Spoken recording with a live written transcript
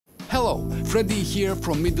Hello, Freddy here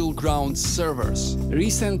from MiddleGroundZ servers.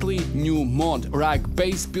 Recently, new mod RAG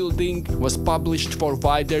BaseBuilding was published for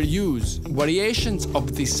wider use. Variations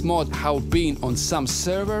of this mod have been on some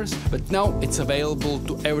servers, but now it's available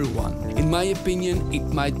to everyone. In my opinion, it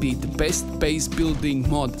might be the best base building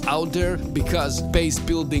mod out there, because base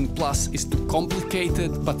building plus is too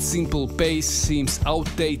complicated, but simple base seems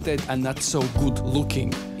outdated and not so good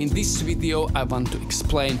looking. In this video, I want to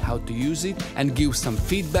explain how to use it and give some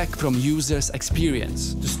feedback from users'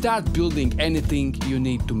 experience. To start building anything, you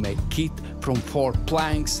need to make kit from 4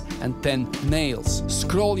 planks and 10 nails.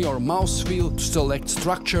 Scroll your mouse wheel to select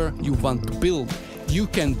structure you want to build. You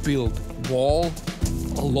can build wall,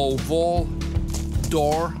 low wall,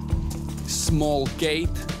 door, small gate,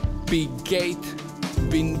 big gate,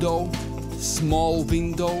 window, small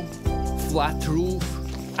window, flat roof,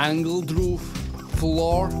 angled roof,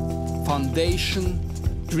 floor, foundation,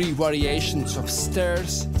 3 variations of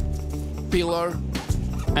stairs, pillar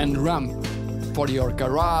and ramp for your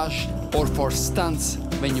garage or for stunts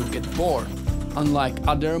when you get bored. Unlike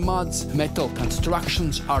other mods, metal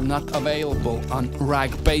constructions are not available on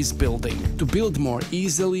RAG BaseBuilding. To build more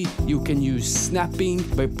easily, you can use snapping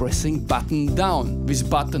by pressing button down. With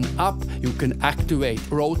button up, you can activate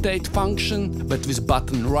rotate function, but with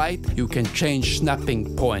button right, you can change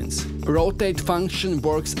snapping points. Rotate function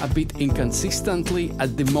works a bit inconsistently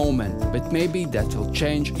at the moment, but maybe that will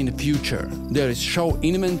change in the future. There is show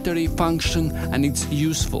inventory function and it's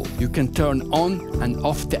useful. You can turn on and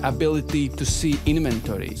off the ability to see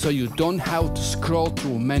inventory, so you don't have to scroll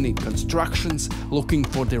through many constructions looking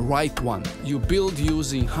for the right one. You build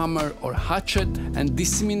using hammer or hatchet and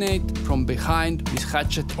disseminate from behind with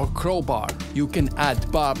hatchet or crowbar. You can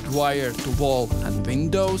add barbed wire to wall and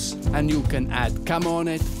windows, and you can add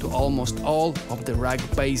camonet to almost all of the RAG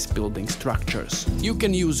base building structures. You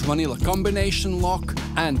can use vanilla combination lock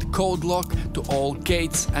and code lock to all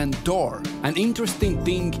gates and door. An interesting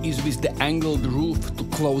thing is with the angled roof to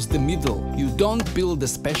close the middle. You don't build a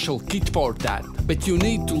special kit for that, but you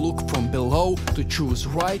need to look from below to choose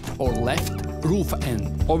right or left roof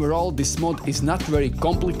end. Overall, this mod is not very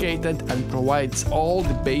complicated and provides all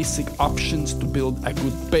the basic options to build a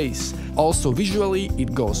good base. Also, visually,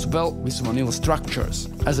 it goes well with vanilla structures.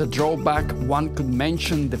 As a drawback, one could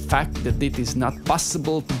mention the fact that it is not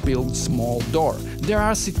possible to build small door. There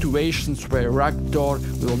are situations where RAG door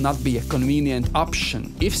will not be a convenient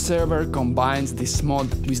option. If server combines this mod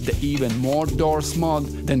with the even more doors mod,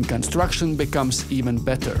 then construction becomes even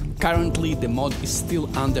better. Currently, the mod is still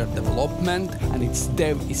under development, and its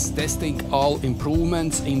dev is testing all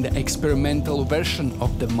improvements in the experimental version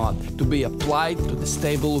of the mod to be applied to the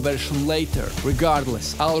stable version later.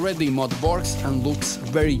 Regardless, already mod works and looks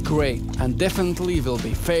very great, and definitely will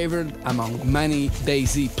be favored among many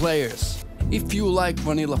DayZ players. If you like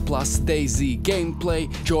Vanilla plus DayZ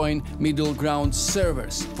gameplay, join MiddleGroundZ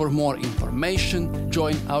servers. For more information,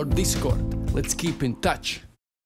 join our Discord. Let's keep in touch.